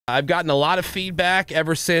I've gotten a lot of feedback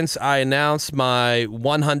ever since I announced my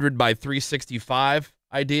 100 by 365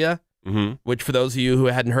 idea, which for those of you who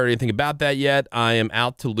hadn't heard anything about that yet, I am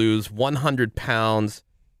out to lose 100 pounds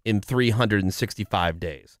in 365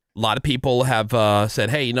 days. A lot of people have said,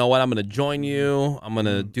 hey, you know what? I'm going to join you. I'm going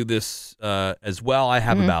to do this as well. I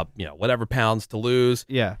have about, whatever pounds to lose.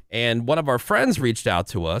 Yeah. And one of our friends reached out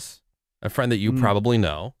to us, a friend that you probably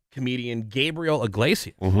know, comedian Gabriel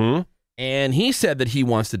Iglesias. And he said that he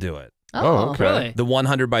wants to do it. Oh, okay. Really? The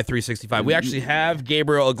 100 by 365. We actually have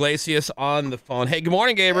Gabriel Iglesias on the phone. Hey, good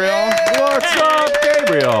morning, Gabriel. Hey! What's up,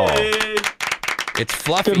 Gabriel? Hey. It's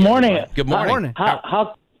Fluffy. Good morning. Good morning.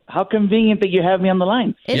 How convenient that you have me on the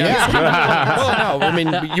line. Well, no, I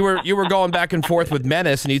mean, you were going back and forth with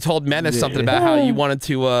Menace, and you told Menace something about how you wanted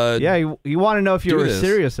to. You want to know if you were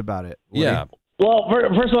serious about it. Yeah. Well,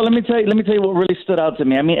 first of all, let me tell you what really stood out to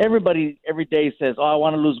me. I mean, everybody every day says, "Oh, I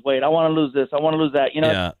want to lose weight. I want to lose this. I want to lose that." You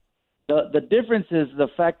know, the difference is the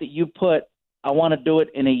fact that you put, "I want to do it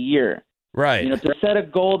in a year." Right. You know, to set a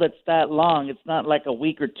goal that's that long, it's not like a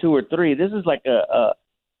week or 2 or 3. This is like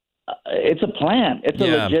it's a plan. It's a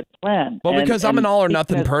legit plan. Well, because I'm an all or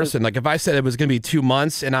nothing person. Like if I said it was going to be 2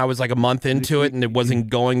 months and I was like a month into it and it wasn't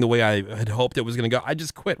going the way I had hoped it was going to go, I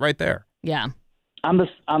just quit right there. Yeah. I'm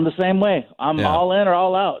the same way. I'm all in or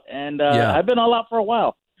all out, and I've been all out for a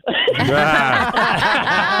while.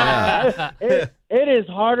 It is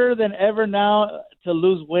harder than ever now to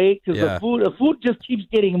lose weight because the food just keeps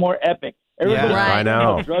getting more epic. Everybody, I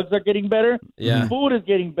know. Drugs are getting better. Yeah. Food is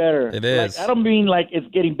getting better. It is. Like, I don't mean like it's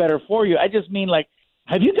getting better for you. I just mean like,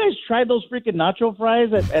 have you guys tried those freaking nacho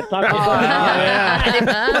fries at Taco Bell?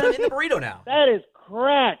 In the burrito now. That is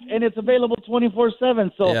crack, and it's available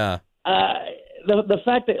 24/7. So the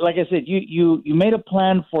fact that, like I said, you made a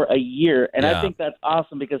plan for a year, and I think that's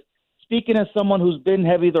awesome because speaking as someone who's been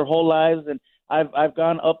heavy their whole lives, and I've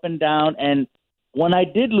gone up and down, and when I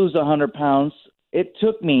did lose 100 pounds, it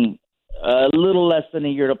took me a little less than a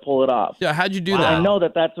year to pull it off. Yeah, how'd you do that? I know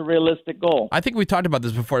that that's a realistic goal. I think we talked about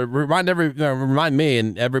this before. Remind me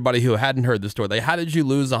and everybody who hadn't heard the story. Like, how did you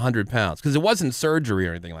lose 100 pounds? Because it wasn't surgery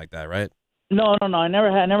or anything like that, right? No. I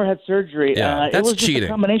never had surgery. Yeah, that's it was cheating. Just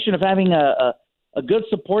a combination of having a good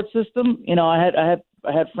support system. You know, I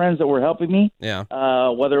had friends that were helping me. Yeah.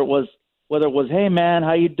 Whether it was, hey man,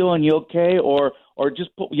 how you doing? You okay? Or just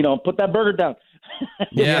put that burger down.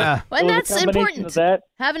 Yeah. Well, and that's important.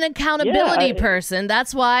 Have an accountability person.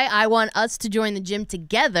 That's why I want us to join the gym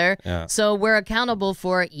together. Yeah. So we're accountable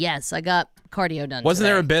for, yes, I got cardio done. Wasn't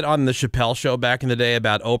there a bit on the Chappelle show back in the day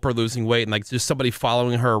about Oprah losing weight and like just somebody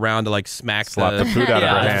following her around to like smack the food out of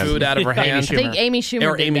her hand? Food out of her hand. I think Amy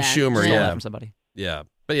Schumer. Or Amy Schumer, from somebody. Yeah.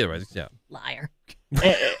 But anyways, Liar.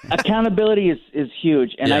 Accountability is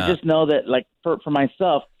huge, and I just know that, like for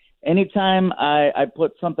myself, anytime I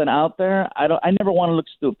put something out there, I never want to look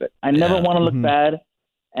stupid. I never want to look bad,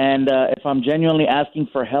 and if I'm genuinely asking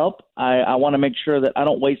for help, I want to make sure that I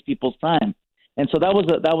don't waste people's time. And so that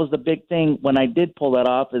was the big thing when I did pull that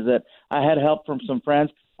off, is that I had help from some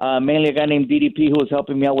friends. Mainly a guy named DDP who was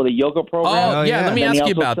helping me out with a yoga program. Oh, yeah. Let me ask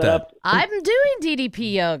you about that. I'm doing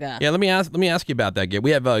DDP yoga. Yeah, let me ask you about that.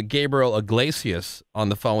 We have Gabriel Iglesias on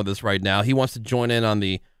the phone with us right now. He wants to join in on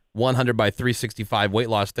the 100 by 365 weight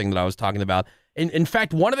loss thing that I was talking about. In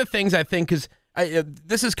fact, one of the things I think is,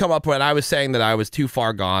 this has come up when I was saying that I was too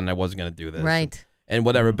far gone. I wasn't going to do this. Right. And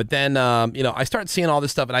whatever. But then, I started seeing all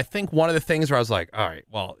this stuff. And I think one of the things where I was like, all right,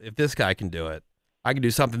 well, if this guy can do it, I can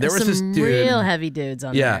do something. There was this dude, real heavy dudes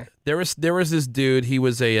on there. Yeah, there was this dude. He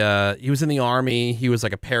was he was in the army. He was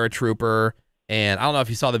like a paratrooper, and I don't know if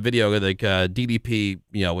you saw the video. Like DDP,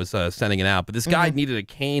 was sending it out. But this guy needed a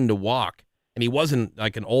cane to walk, and he wasn't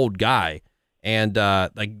like an old guy, and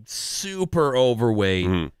like super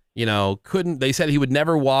overweight. Couldn't. They said he would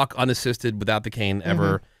never walk unassisted without the cane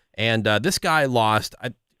ever. And this guy lost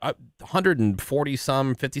 140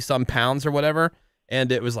 some, 50 some pounds or whatever. And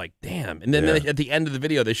it was like, damn. And then at the end of the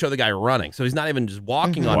video, they show the guy running. So he's not even just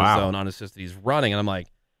walking on his own unassisted. He's running. And I'm like,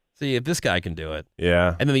 see, if this guy can do it.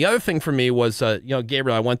 Yeah. And then the other thing for me was,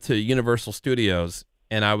 Gabriel, I went to Universal Studios,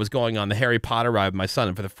 and I was going on the Harry Potter ride with my son.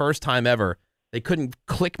 And for the first time ever, they couldn't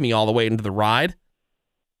click me all the way into the ride.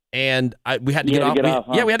 And we had to get off.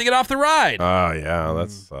 Yeah, we had to get off the ride. Oh, yeah. That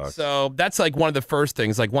sucks. So that's like one of the first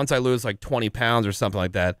things. Like once I lose like 20 pounds or something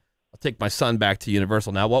like that, I'll take my son back to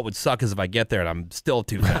Universal. Now, what would suck is if I get there and I'm still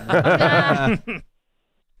too fat.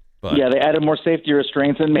 But, they added more safety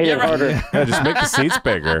restraints and made it harder. Yeah, just make the seats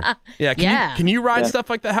bigger. Yeah, can you ride stuff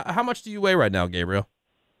like that? How much do you weigh right now, Gabriel?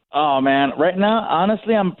 Oh, man. Right now,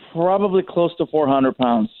 honestly, I'm probably close to 400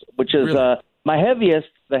 pounds, which is my heaviest.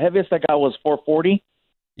 The heaviest I got was 440.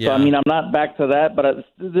 Yeah. So I mean, I'm not back to that, but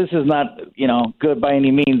this is not good by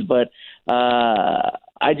any means. But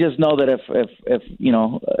I just know that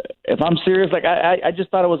if I'm serious, like I just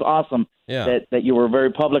thought it was awesome that you were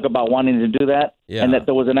very public about wanting to do that, and that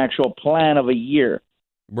there was an actual plan of a year.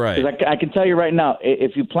 Right. Because I can tell you right now,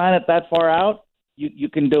 if you plan it that far out, you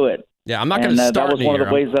can do it. Yeah, I'm not going to start. That was one of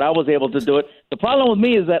the ways that I was able to do it. The problem with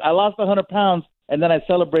me is that I lost 100 pounds, and then I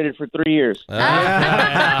celebrated for 3 years.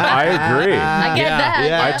 I agree. I get that.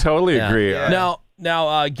 Yeah. I totally agree. Yeah.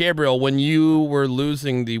 Now, Gabriel, when you were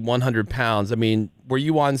losing the 100 pounds, I mean, were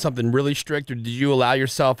you on something really strict, or did you allow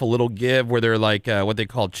yourself a little give? Were there like what they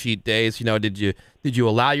call cheat days? Did you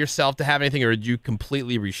allow yourself to have anything, or did you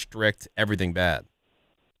completely restrict everything bad?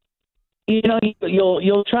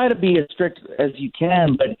 You'll try to be as strict as you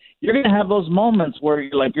can, but you're going to have those moments where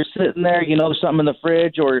you're sitting there, there's something in the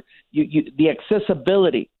fridge, or the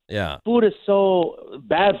accessibility. Yeah.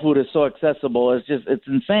 Bad food is so accessible. It's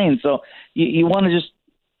insane. So you want to just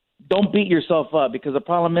don't beat yourself up, because the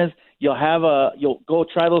problem is you'll go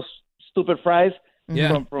try those stupid fries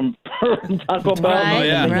from Taco Bell,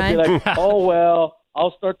 and then you'll be like, oh well,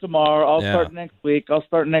 I'll start tomorrow. I'll start next week. I'll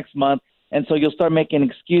start next month. And so you'll start making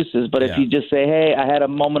excuses. But if you just say, hey, I had a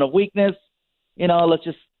moment of weakness,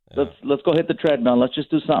 let's go hit the treadmill. Let's just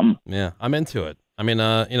do something. Yeah, I'm into it. I mean,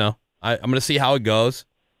 I'm going to see how it goes.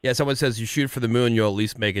 Yeah, someone says you shoot for the moon, you'll at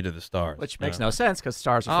least make it to the stars. Which makes no sense, because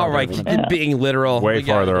stars are all right. Being literal. Way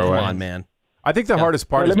farther away. Come on, man. I think the hardest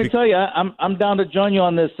part is. Let me tell you, I'm down to join you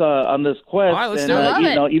on this quest. All right, let's and, do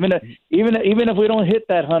it. Even if we don't hit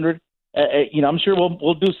that 100, I'm sure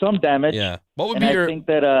we'll do some damage. Yeah. What would and be your? I think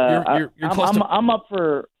that I'm up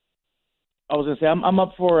for. I was gonna say I'm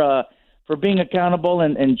up for being accountable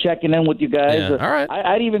and checking in with you guys. Yeah. All right.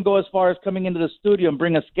 I'd even go as far as coming into the studio and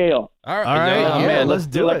bring a scale. All right. Man, let's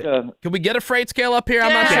do it. Can we get a freight scale up here?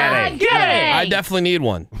 I'm not sure. Get it. I definitely need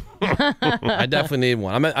one. I definitely need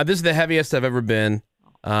one. This is the heaviest I've ever been.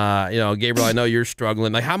 Gabriel, I know you're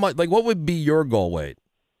struggling. Like how much? Like what would be your goal weight?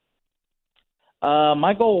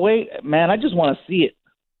 My goal weight, man, I just want to see it.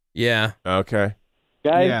 Yeah. Okay.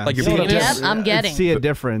 Guys, like your penis. Yep, I'm getting. See a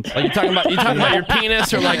difference. Like you talking about your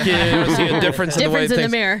penis, or like you see a difference in the way Difference in the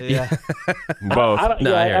things. mirror. Yeah. Both.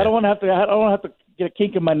 I don't want to have to get a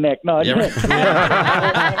kink in my neck. No.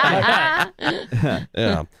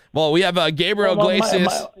 Yeah. Well, we have Gabriel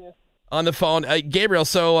Iglesias on the phone. Gabriel,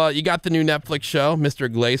 so you got the new Netflix show, Mr.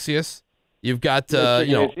 Iglesias. You've got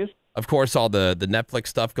of course, all the Netflix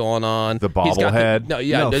stuff going on. The bobblehead.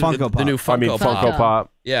 The new Funko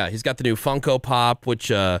Pop. Yeah, he's got the new Funko Pop, which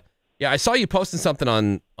I saw you posting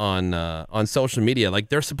something on social media. Like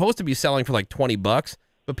they're supposed to be selling for like $20,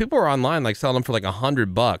 but people are online like selling them for like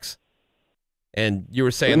 $100. And you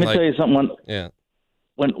were saying, let me tell you something. Yeah.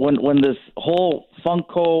 When this whole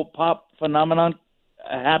Funko Pop phenomenon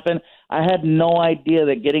happened, I had no idea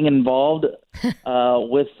that getting involved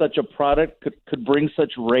with such a product could bring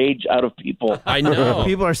such rage out of people. I know.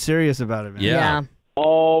 People are serious about it, man. Yeah.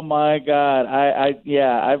 Oh my God.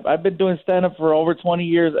 I've been doing stand-up for over 20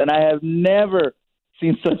 years, and I have never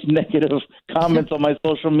seen such negative comments on my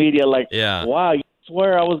social media. Like, wow, you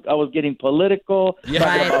swear I was getting political,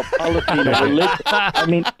 talking about policy and religion. I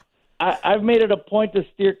mean, I've made it a point to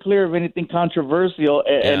steer clear of anything controversial,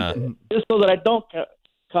 and just so that I don't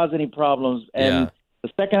cause any problems. And the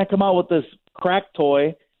second I come out with this crack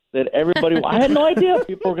toy that everybody, I had no idea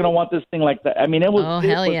people were going to want this thing like that. I mean, it was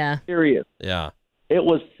serious. Yeah. It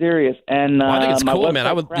was serious. And I think it's cool, man.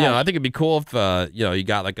 Crashed. I think it'd be cool if you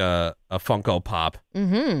got like a Funko Pop.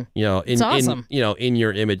 Mm-hmm. It's awesome. In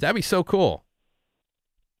your image. That'd be so cool.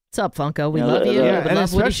 What's up, Funko? We love you. Yeah, we and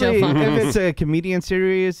love Woody Show Funko. If it's a comedian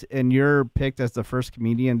series and you're picked as the first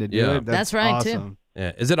comedian to do it, that's right awesome. too.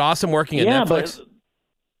 Yeah. Is it awesome working at Netflix?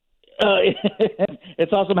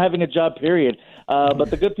 It's awesome having a job, period. But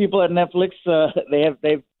the good people at Netflix,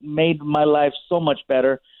 they've made my life so much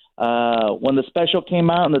better. When the special came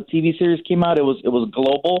out and the TV series came out, it was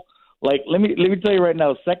global. Like let me tell you right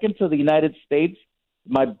now, second to the United States,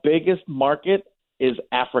 my biggest market is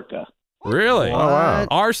Africa. Really? Oh wow.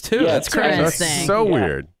 Ours too. Yeah, that's crazy. That's so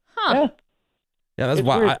weird. Huh. Yeah, that's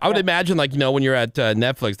why I would imagine, like, when you're at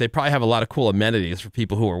Netflix, they probably have a lot of cool amenities for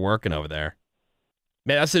people who are working over there.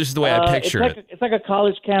 Man, that's just the way I picture it. It's like a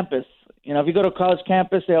college campus. If you go to a college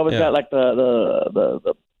campus, they always got like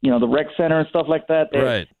the rec center and stuff like that.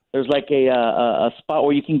 Right. There's like a spot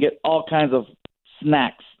where you can get all kinds of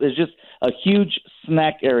snacks. There's just a huge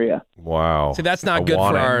snack area. Wow. See, that's not good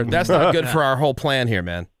for our whole plan here,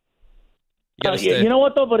 man. You know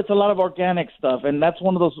what though? But it's a lot of organic stuff, and that's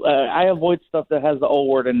one of those. I avoid stuff that has the O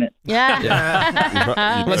word in it.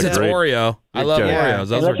 Yeah. Unless it's Oreo. I love Oreos.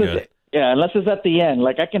 Those are good. Yeah, unless it's at the end.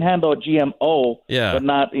 Like I can handle a GMO, but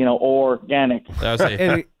not organic. I was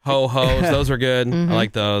saying ho-hos, those are good. I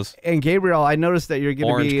like those. And Gabriel, I noticed that you're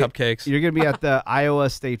going to be cupcakes. You're going to be at the Iowa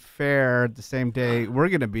State Fair the same day we're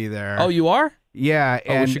going to be there. Oh, you are? Yeah,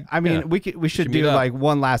 and we should do like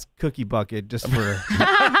one last cookie bucket just for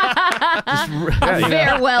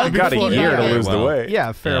farewell. You got a year to lose the weight.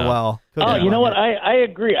 Yeah, farewell. Oh, you know what? I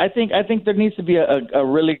agree. I think there needs to be a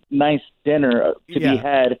really nice dinner to be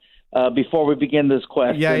had before we begin this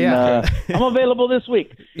quest. Yeah. I'm available this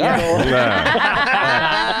week. Gabriel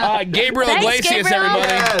Iglesias, everybody.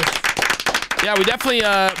 Yes. Yeah, we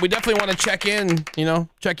definitely want to check in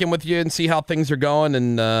with you and see how things are going,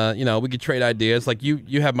 and we could trade ideas. Like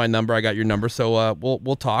you have my number, I got your number, so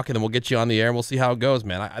we'll talk and then we'll get you on the air and we'll see how it goes,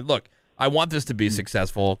 man. I want this to be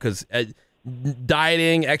successful because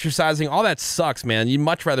dieting, exercising, all that sucks, man. You'd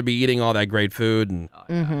much rather be eating all that great food and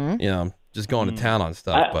just going to town on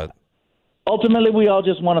stuff, but. Ultimately, we all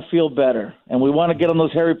just want to feel better, and we want to get on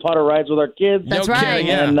those Harry Potter rides with our kids. That's right. Kidding,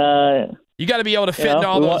 yeah. And you got to be able to fit in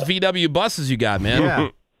all those VW buses you got, man. Yeah.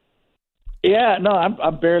 Yeah, no,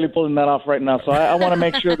 I'm barely pulling that off right now, so I want to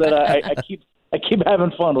make sure that I keep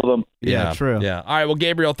having fun with them. Yeah, true. Yeah. All right, well,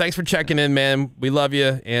 Gabriel, thanks for checking in, man. We love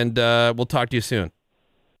you, and we'll talk to you soon.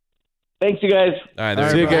 Thanks, you guys. All right,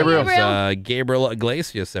 there's Gabriel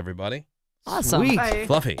Iglesias, everybody. Awesome. Sweet.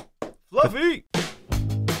 Fluffy. Fluffy.